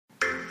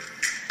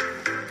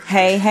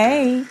Hey,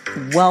 hey,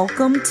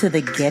 welcome to the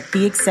Get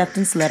the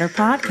Acceptance Letter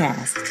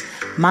podcast.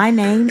 My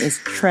name is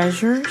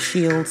Treasure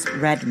Shields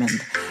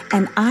Redmond,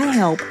 and I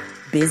help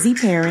busy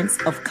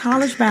parents of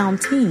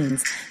college-bound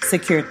teens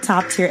secure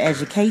top-tier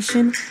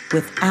education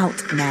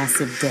without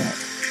massive debt.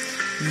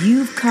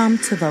 You've come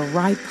to the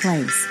right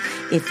place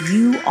if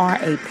you are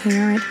a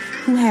parent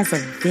who has a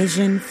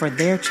vision for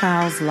their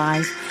child's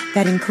life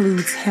that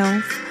includes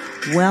health,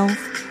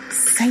 wealth,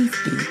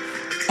 safety,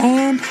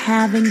 and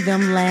having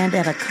them land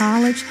at a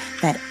college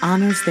that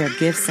honors their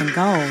gifts and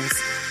goals,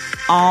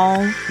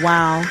 all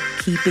while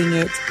keeping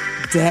it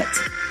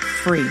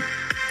debt-free.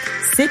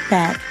 Sit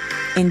back,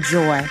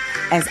 enjoy,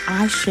 as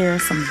I share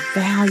some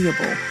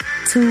valuable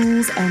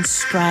tools and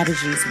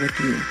strategies with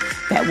you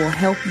that will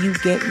help you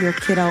get your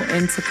kiddo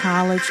into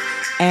college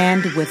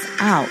and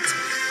without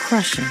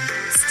crushing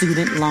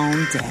student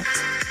loan debt.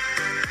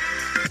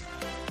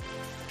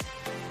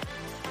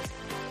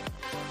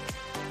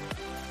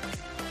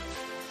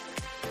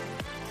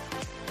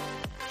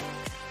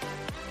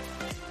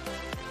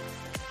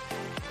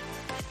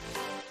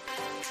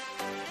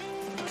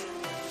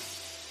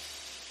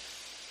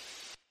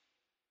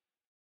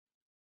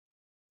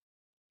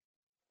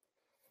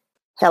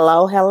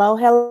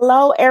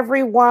 Hello,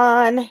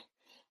 everyone.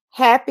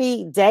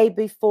 Happy day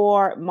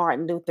before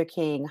Martin Luther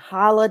King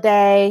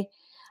holiday.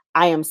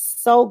 I am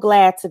so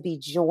glad to be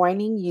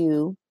joining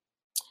you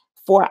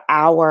for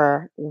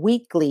our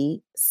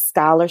weekly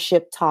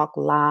Scholarship Talk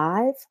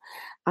Live.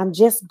 I'm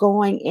just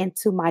going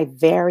into my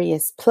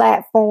various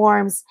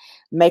platforms,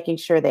 making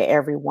sure that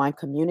everyone,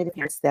 community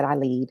parents that I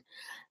lead,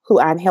 who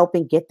I'm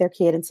helping get their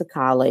kid into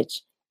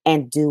college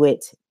and do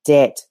it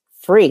debt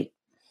free.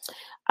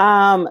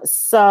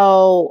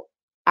 So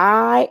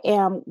I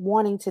am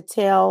wanting to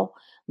tell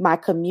my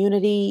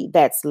community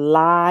that's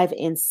live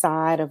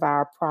inside of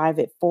our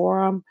private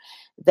forum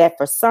that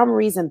for some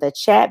reason the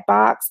chat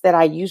box that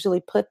I usually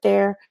put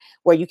there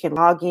where you can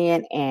log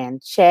in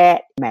and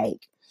chat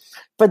make.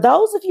 For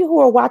those of you who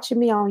are watching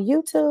me on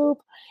YouTube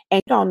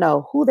and you don't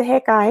know who the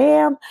heck I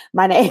am,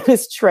 my name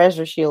is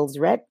Treasure Shields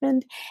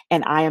Redmond,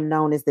 and I am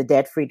known as the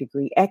Debt-Free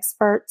Degree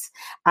Expert.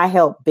 I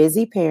help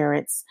busy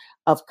parents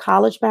of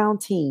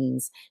college-bound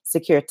teens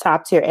secure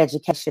top-tier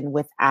education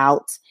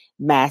without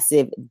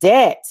massive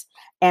debt.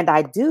 And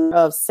I do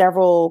of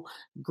several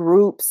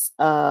groups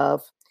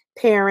of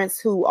parents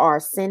who are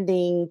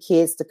sending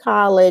kids to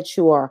college,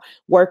 who are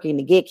working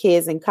to get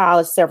kids in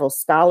college, several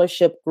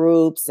scholarship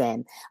groups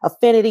and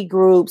affinity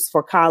groups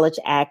for college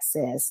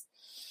access.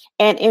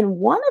 And in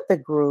one of the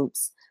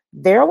groups,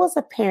 there was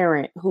a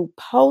parent who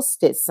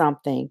posted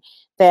something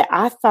that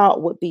I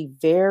thought would be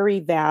very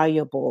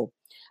valuable,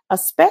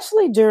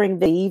 especially during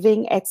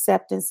leaving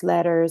acceptance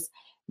letters,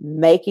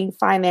 making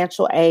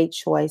financial aid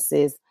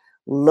choices,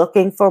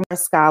 looking for more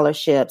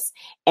scholarships,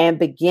 and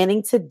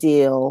beginning to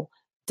deal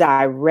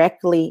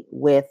directly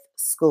with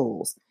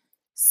schools.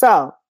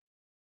 So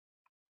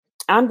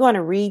I'm going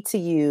to read to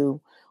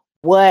you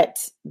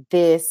what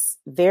this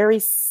very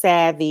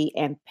savvy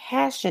and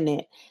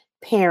passionate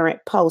parent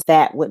post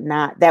that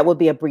would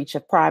be a breach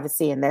of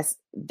privacy. And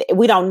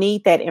we don't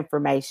need that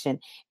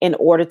information in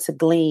order to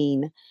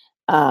glean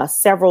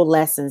several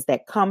lessons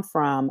that come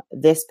from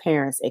this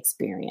parent's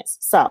experience.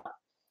 So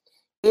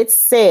it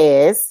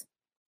says,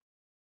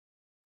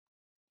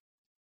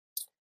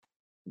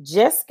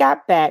 just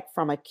got back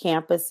from a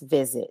campus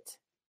visit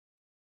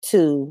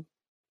to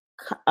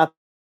a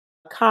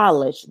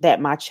college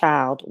that my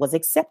child was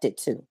accepted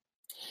to.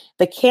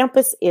 The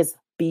campus is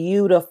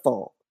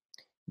beautiful.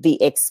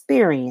 The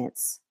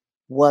experience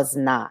was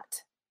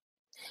not.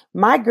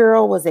 My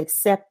girl was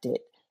accepted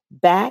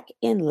back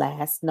in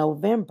last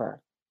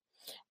November.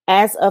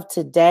 As of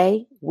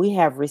today, we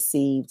have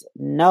received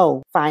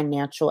no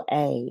financial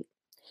aid.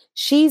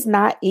 She's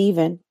not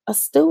even a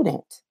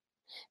student.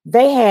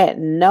 They had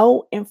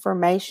no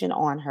information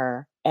on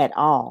her at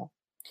all.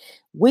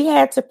 We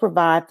had to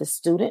provide the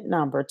student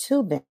number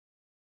to them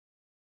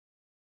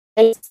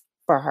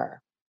for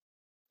her.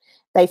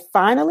 They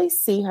finally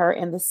see her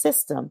in the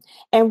system,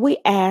 and we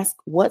ask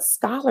what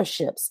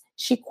scholarships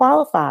she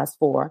qualifies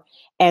for,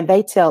 and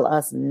they tell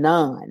us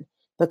none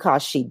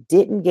because she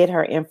didn't get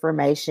her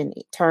information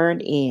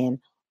turned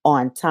in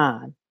on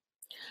time.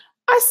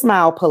 I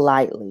smile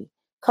politely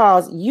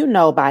because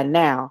by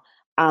now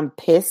I'm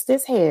pissed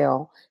as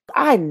hell.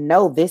 I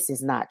know this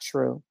is not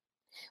true.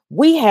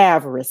 We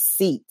have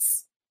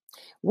receipts.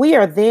 We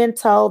are then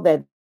told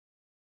that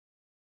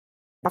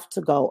have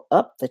to go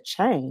up the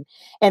chain,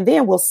 and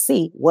then we'll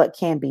see what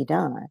can be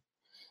done.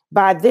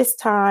 By this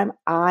time,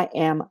 I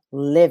am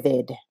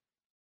livid.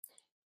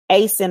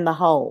 Ace in the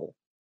hole.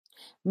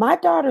 My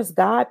daughter's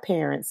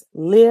godparents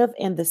live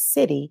in the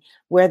city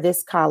where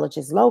this college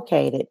is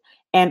located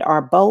and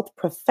are both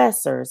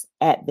professors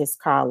at this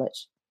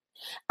college.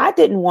 I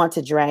didn't want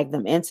to drag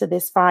them into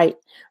this fight,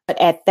 but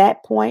at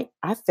that point,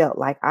 I felt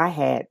like I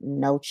had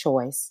no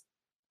choice.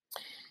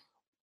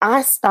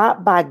 I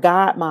stopped by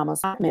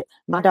Godmama's.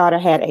 My daughter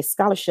had a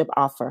scholarship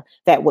offer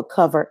that would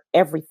cover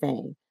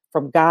everything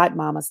from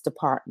Godmama's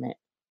department.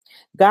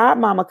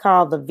 Godmama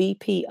called the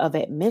VP of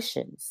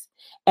admissions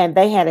and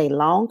they had a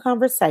long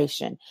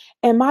conversation.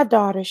 And my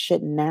daughter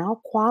should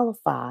now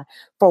qualify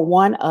for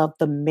one of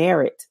the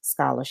merit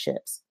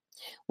scholarships.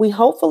 We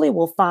hopefully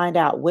will find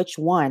out which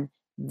one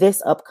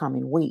this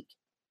upcoming week.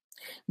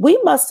 We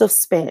must have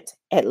spent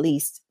at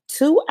least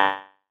 2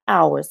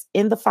 hours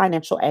in the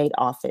financial aid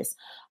office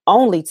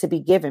only to be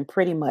given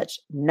pretty much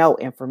no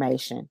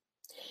information.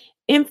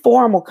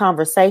 Informal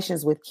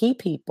conversations with key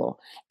people,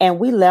 and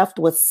we left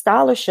with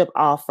scholarship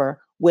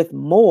offer with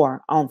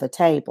more on the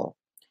table.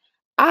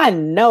 I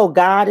know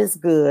God is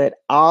good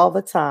all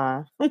the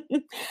time.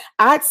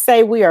 I'd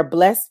say we are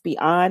blessed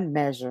beyond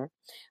measure.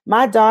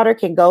 My daughter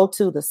can go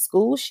to the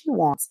school she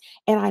wants,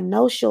 and I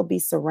know she'll be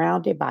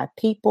surrounded by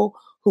people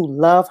who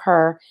love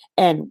her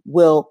and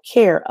will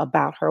care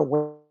about her.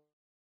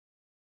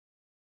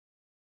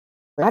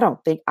 I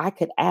don't think I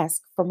could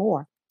ask for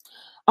more.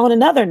 On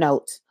another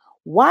note,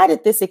 why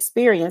did this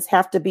experience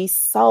have to be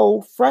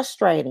so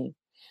frustrating?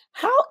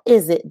 How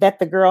is it that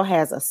the girl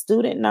has a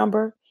student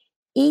number,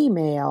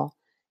 email,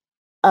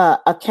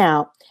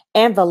 account,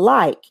 and the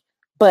like,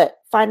 but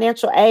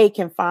financial aid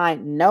can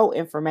find no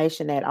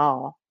information at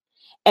all?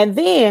 And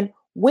then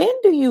when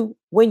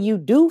you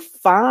do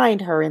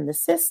find her in the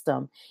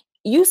system,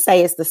 you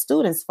say it's the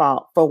student's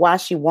fault for why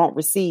she won't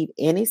receive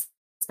any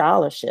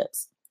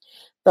scholarships.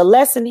 The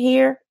lesson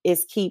here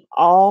is keep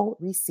all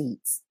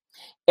receipts.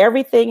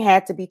 Everything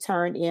had to be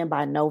turned in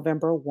by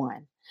November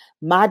 1.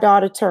 My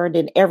daughter turned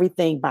in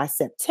everything by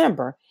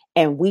September,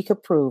 and we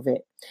could prove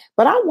it.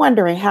 But I'm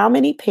wondering how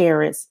many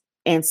parents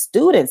and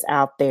students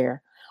out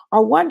there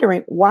are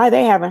wondering why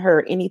they haven't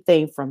heard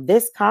anything from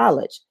this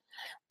college,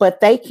 but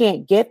they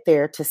can't get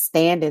there to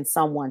stand in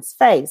someone's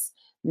face,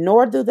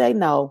 nor do they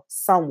know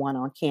someone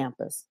on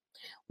campus.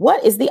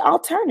 What is the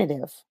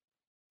alternative?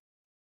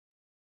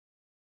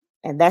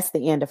 And that's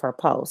the end of her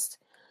post.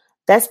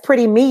 That's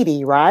pretty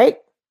meaty, right?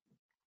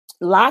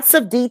 Lots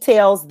of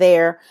details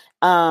there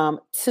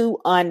to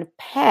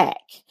unpack.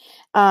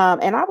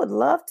 And I would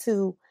love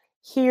to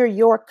hear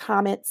your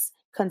comments,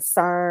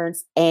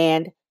 concerns,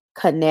 and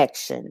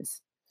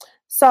connections.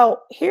 So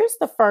here's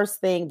the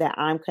first thing that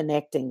I'm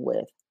connecting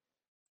with.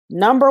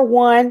 Number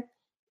one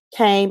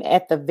came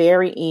at the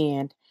very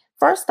end.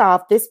 First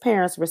off, this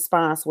parent's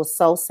response was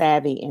so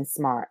savvy and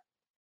smart.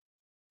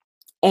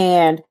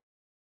 And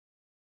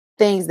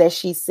things that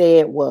she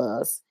said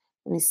was,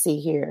 let me see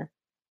here.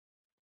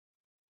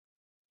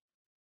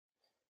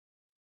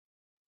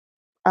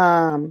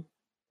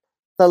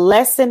 The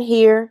lesson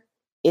here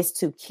is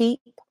to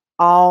keep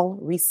all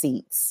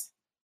receipts.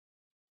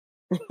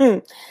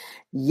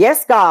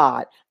 Yes,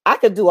 God. I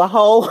could do a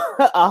whole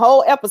a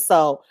whole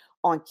episode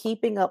on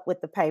keeping up with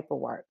the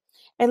paperwork.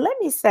 And let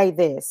me say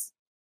this.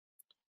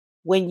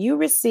 When you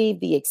receive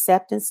the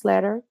acceptance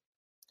letter,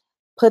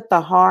 put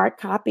the hard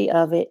copy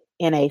of it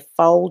in a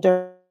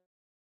folder,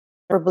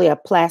 preferably a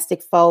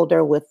plastic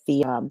folder with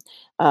the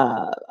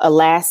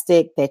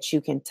elastic that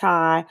you can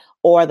tie,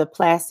 or the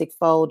plastic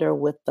folder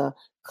with the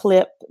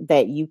clip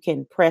that you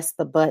can press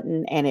the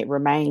button and it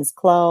remains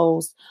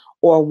closed,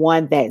 or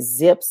one that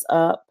zips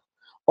up,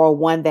 or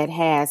one that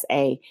has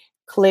a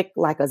click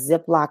like a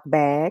Ziploc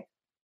bag.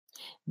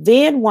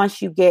 Then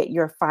once you get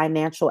your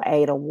financial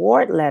aid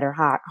award letter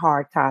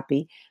hard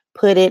copy,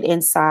 put it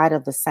inside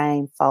of the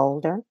same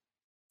folder,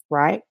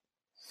 right?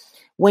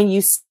 When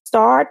you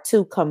start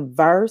to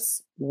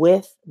converse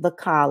with the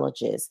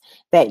colleges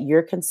that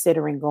you're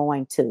considering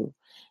going to,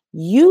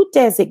 you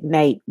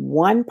designate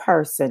one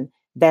person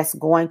that's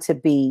going to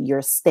be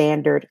your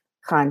standard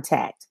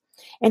contact.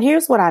 And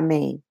here's what I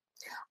mean.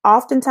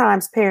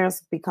 Oftentimes,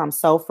 parents become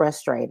so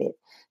frustrated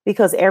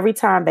because every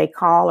time they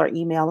call or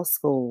email a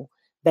school,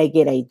 they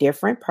get a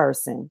different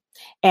person,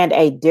 and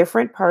a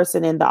different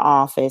person in the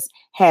office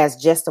has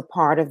just a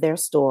part of their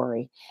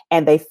story,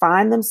 and they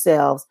find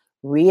themselves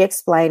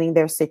re-explaining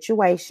their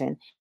situation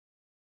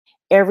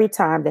every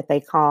time that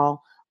they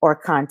call or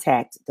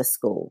contact the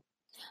school.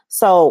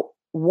 So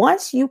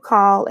once you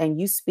call and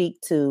you speak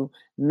to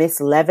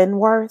Miss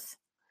Leavenworth,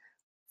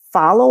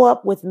 follow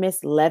up with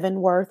Miss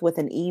Leavenworth with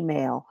an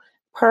email.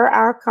 Per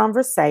our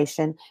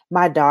conversation,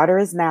 my daughter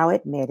is now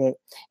admitted,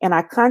 and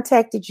I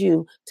contacted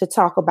you to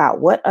talk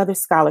about what other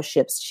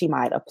scholarships she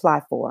might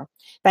apply for.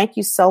 Thank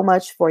you so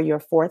much for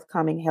your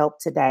forthcoming help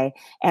today,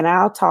 and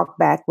I'll talk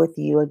back with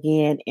you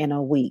again in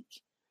a week.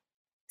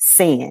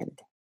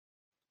 Send,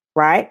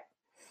 right?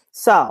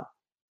 So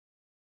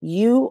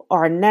you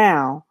are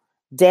now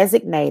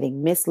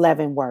designating Miss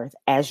Leavenworth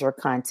as your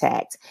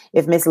contact.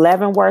 If Miss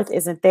Leavenworth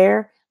isn't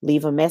there,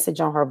 leave a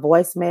message on her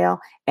voicemail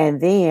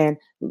and then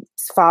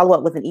follow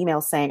up with an email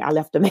saying, I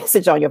left a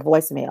message on your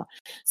voicemail,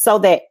 so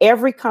that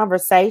every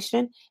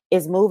conversation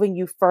is moving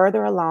you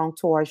further along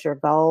towards your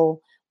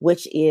goal,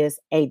 which is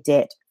a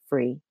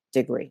debt-free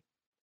degree.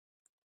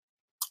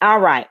 All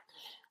right.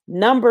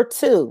 Number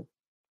 2,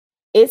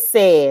 it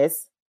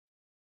says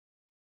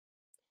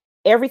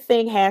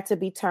everything had to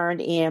be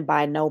turned in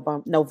by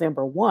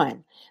November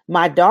 1.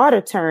 My daughter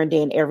turned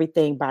in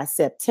everything by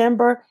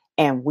September,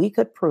 and we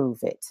could prove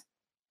it.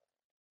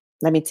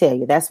 Let me tell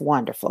you, that's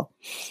wonderful.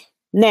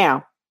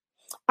 Now,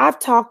 I've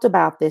talked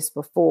about this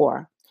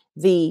before,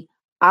 the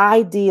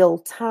ideal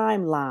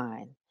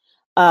timeline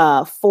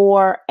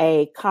for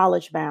a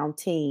college bound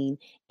teen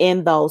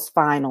in those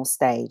final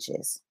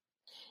stages.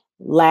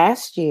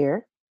 Last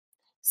year,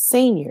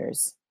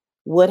 seniors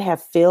would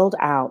have filled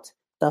out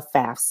the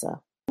FAFSA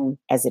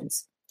as it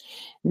is.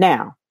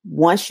 Now,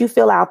 once you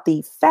fill out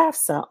the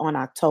FAFSA on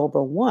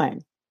October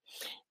 1,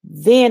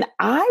 then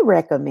I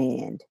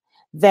recommend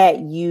that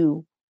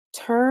you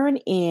turn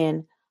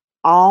in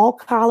all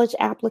college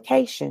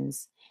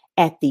applications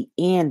at the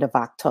end of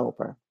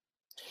October.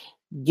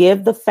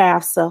 Give the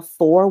FAFSA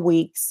 4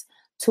 weeks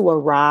to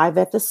arrive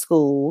at the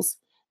schools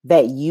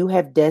that you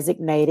have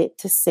designated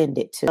to send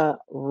it to.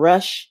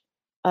 Rush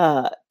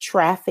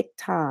traffic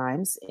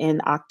times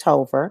in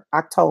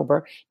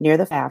October near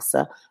the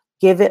FAFSA.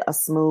 Give it a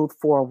smooth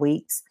 4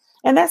 weeks.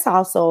 And that's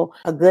also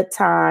a good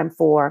time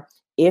for,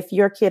 if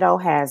your kiddo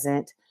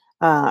hasn't,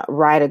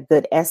 write a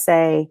good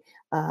essay,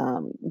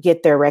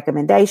 get their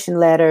recommendation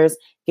letters,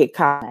 get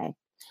copy,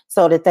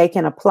 so that they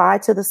can apply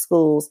to the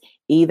schools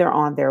either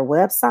on their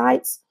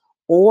websites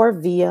or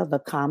via the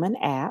Common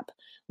App,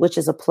 which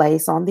is a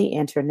place on the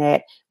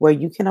internet where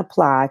you can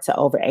apply to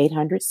over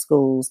 800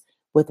 schools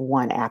with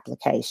one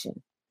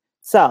application.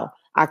 So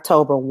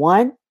October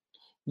 1,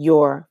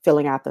 you're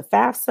filling out the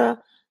FAFSA.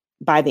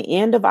 By the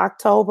end of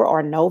October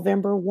or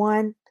November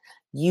 1,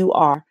 you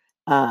are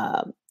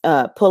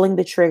pulling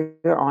the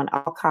trigger on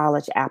all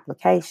college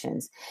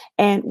applications.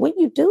 And when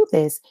you do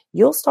this,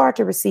 you'll start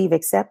to receive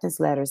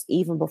acceptance letters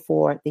even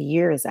before the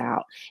year is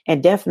out,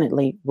 and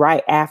definitely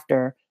right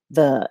after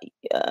the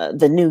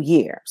new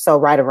year. So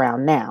right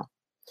around now.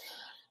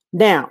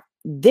 Now,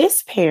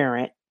 this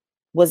parent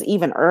was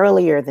even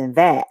earlier than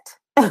that.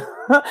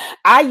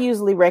 I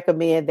usually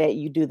recommend that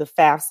you do the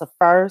FAFSA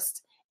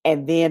first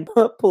and then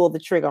pull the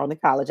trigger on the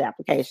college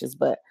applications.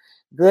 But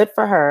good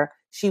for her.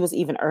 She was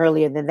even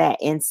earlier than that,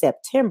 in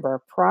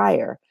September,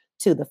 prior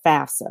to the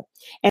FAFSA.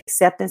 And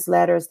acceptance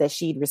letters that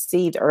she'd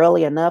received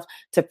early enough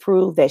to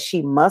prove that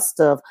she must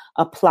have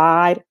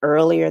applied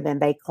earlier than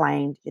they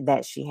claimed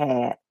that she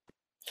had.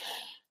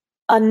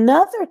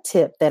 Another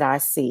tip that I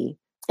see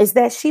is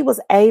that she was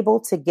able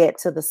to get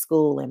to the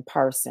school in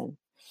person.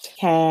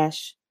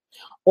 Cash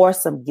or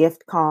some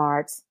gift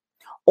cards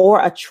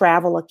or a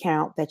travel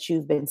account that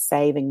you've been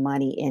saving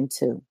money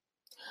into.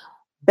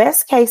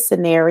 Best case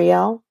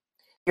scenario,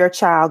 your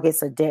child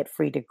gets a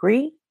debt-free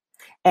degree,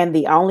 and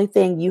the only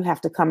thing you have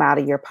to come out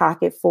of your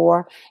pocket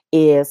for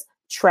is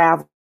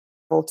travel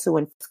to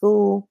and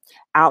school,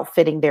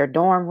 outfitting their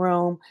dorm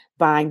room,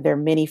 buying their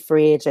mini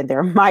fridge and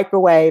their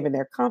microwave and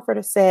their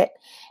comforter set,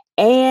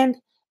 and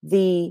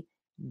the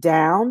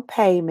down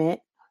payment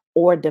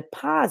or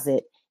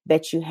deposit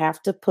that you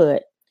have to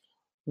put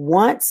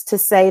once to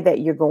say that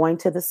you're going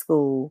to the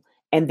school,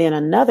 and then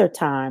another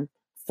time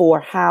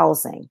for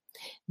housing.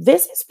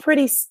 This is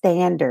pretty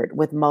standard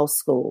with most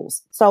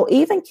schools. So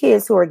even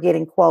kids who are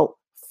getting, quote,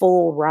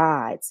 full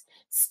rides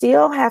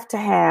still have to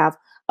have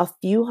a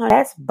few hundred,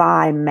 that's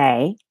by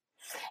May,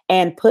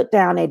 and put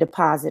down a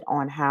deposit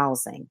on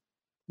housing,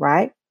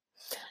 right?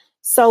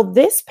 So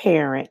this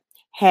parent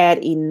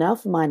had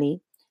enough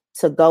money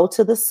to go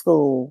to the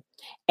school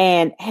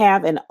and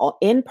have an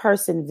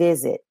in-person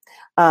visit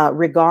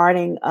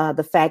regarding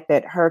the fact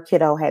that her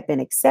kiddo had been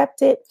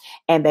accepted,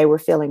 and they were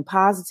feeling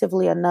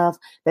positively enough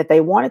that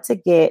they wanted to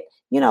get,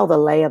 the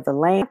lay of the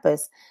land.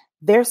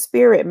 Their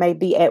spirit may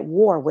be at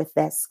war with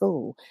that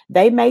school.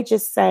 They may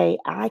just say,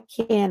 I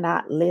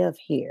cannot live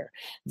here.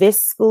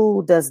 This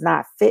school does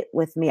not fit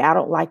with me. I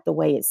don't like the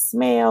way it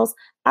smells.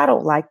 I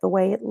don't like the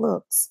way it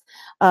looks.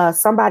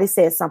 Somebody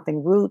said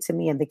something rude to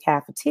me in the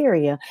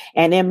cafeteria,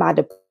 and in my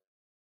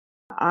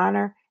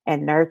honor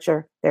and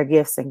nurture their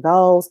gifts and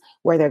goals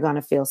where they're going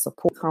to feel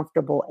support,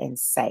 comfortable, and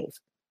safe.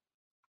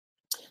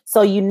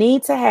 So you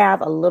need to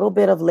have a little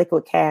bit of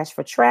liquid cash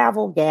for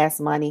travel, gas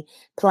money,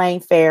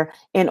 plane fare,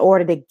 in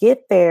order to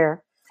get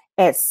there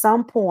at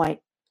some point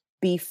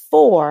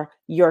before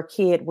your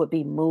kid would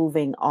be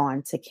moving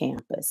on to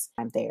campus.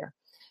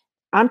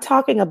 I'm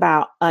talking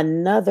about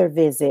another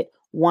visit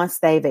once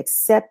they've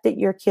accepted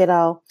your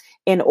kiddo,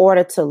 in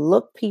order to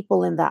look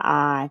people in the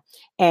eye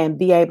and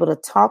be able to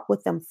talk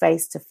with them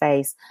face to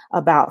face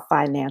about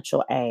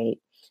financial aid,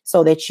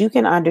 so that you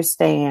can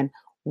understand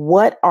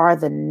what are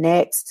the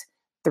next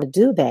to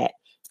do that.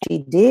 She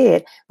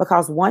did,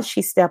 because once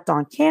she stepped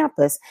on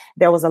campus,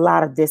 there was a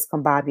lot of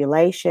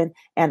discombobulation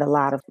and a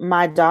lot of.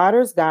 My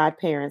daughter's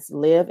godparents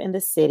live in the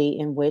city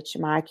in which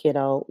my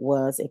kiddo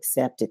was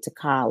accepted to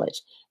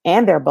college,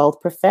 and they're both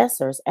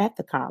professors at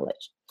the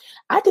college.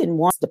 I didn't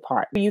want to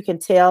depart. You can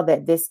tell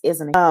that this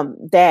isn't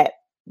that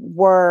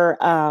were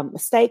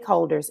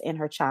stakeholders in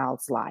her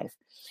child's life.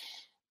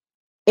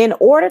 In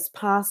order it's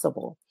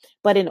possible,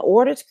 but in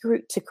order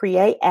to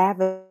create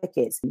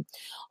advocates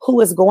who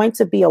is going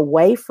to be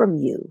away from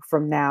you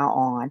from now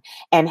on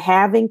and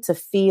having to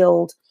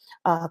field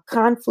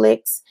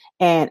conflicts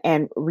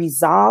and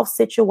resolve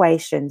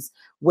situations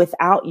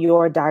without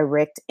your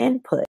direct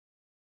input.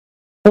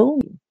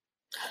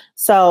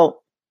 So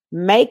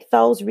Make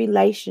those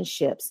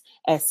relationships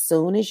as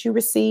soon as you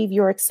receive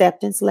your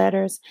acceptance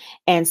letters,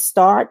 and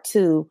start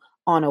to,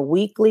 on a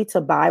weekly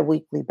to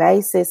bi-weekly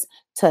basis,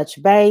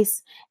 touch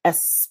base,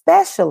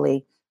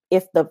 especially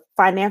if the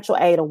financial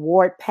aid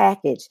award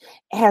package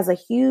has a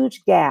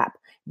huge gap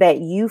that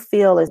you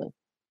feel is.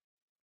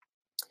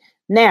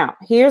 Now,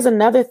 here's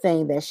another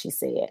thing that she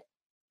said.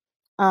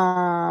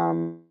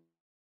 Karen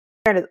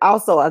is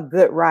also a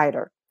good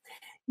writer.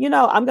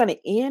 I'm going to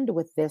end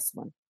with this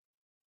one.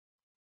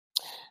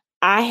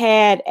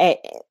 There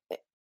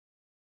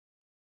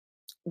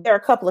are a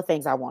couple of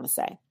things I want to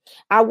say.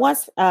 I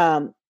once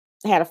had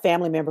a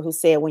family member who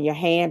said, when your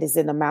hand is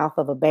in the mouth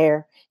of a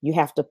bear, you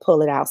have to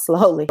pull it out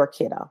slowly. For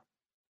kiddo,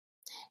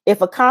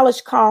 if a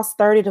college costs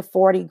 30 to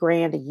 40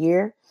 grand a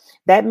year,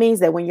 that means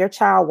that when your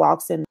child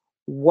walks in,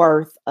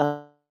 worth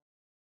of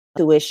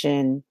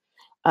tuition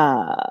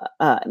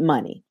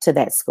money to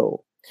that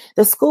school.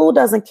 The school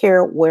doesn't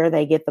care where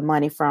they get the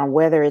money from,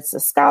 whether it's a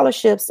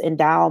scholarships,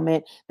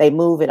 endowment, they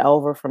move it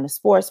over from the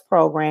sports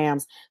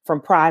programs,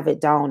 from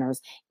private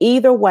donors.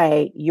 Either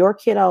way, your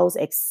kiddo's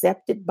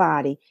accepted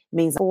body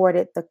means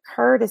afforded the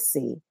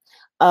courtesy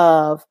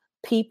of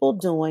people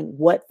doing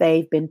what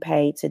they've been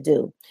paid to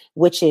do,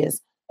 which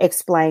is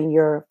explain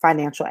your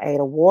financial aid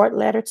award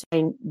letter,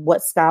 to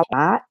what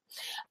scholarship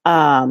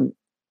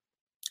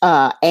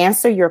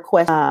answer your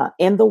question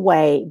in the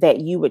way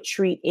that you would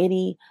treat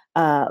any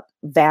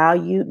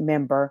valued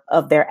member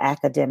of their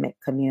academic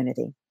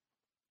community.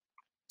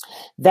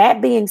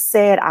 That being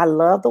said, I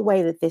love the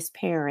way that this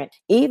parent,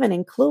 even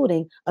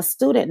including a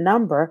student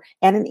number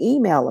and an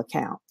email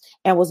account,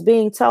 and was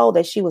being told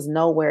that she was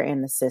nowhere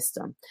in the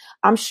system.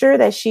 I'm sure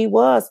that she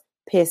was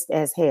pissed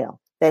as hell,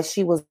 that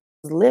she was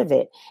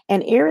livid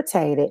and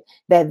irritated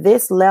that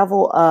this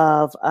level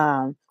of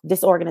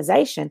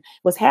disorganization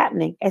was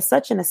happening at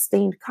such an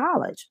esteemed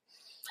college.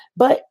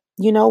 But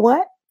you know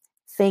what?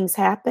 Things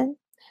happen.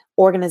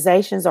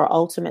 Organizations are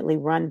ultimately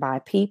run by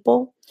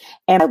people.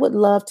 And I would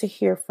love to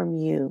hear from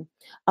you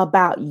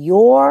about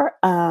your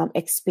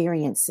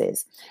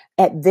experiences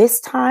at this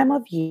time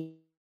of year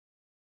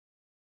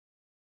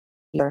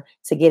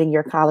to getting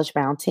your college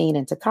bound teen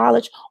into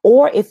college,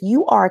 or if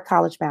you are a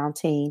college bound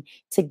teen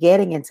to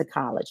getting into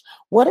college.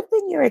 What have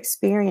been your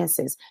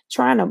experiences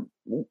trying to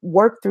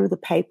work through the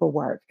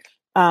paperwork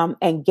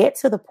and get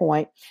to the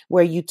point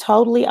where you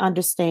totally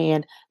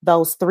understand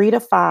those 3 to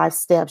 5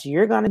 steps?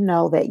 You're going to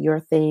know that your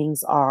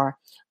things are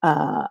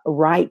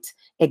right,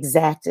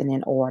 exact, and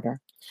in order.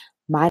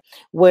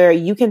 Where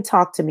you can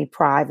talk to me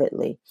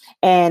privately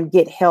and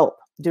get help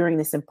during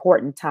this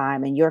important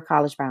time in your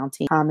college bound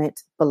teen.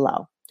 Comment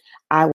below.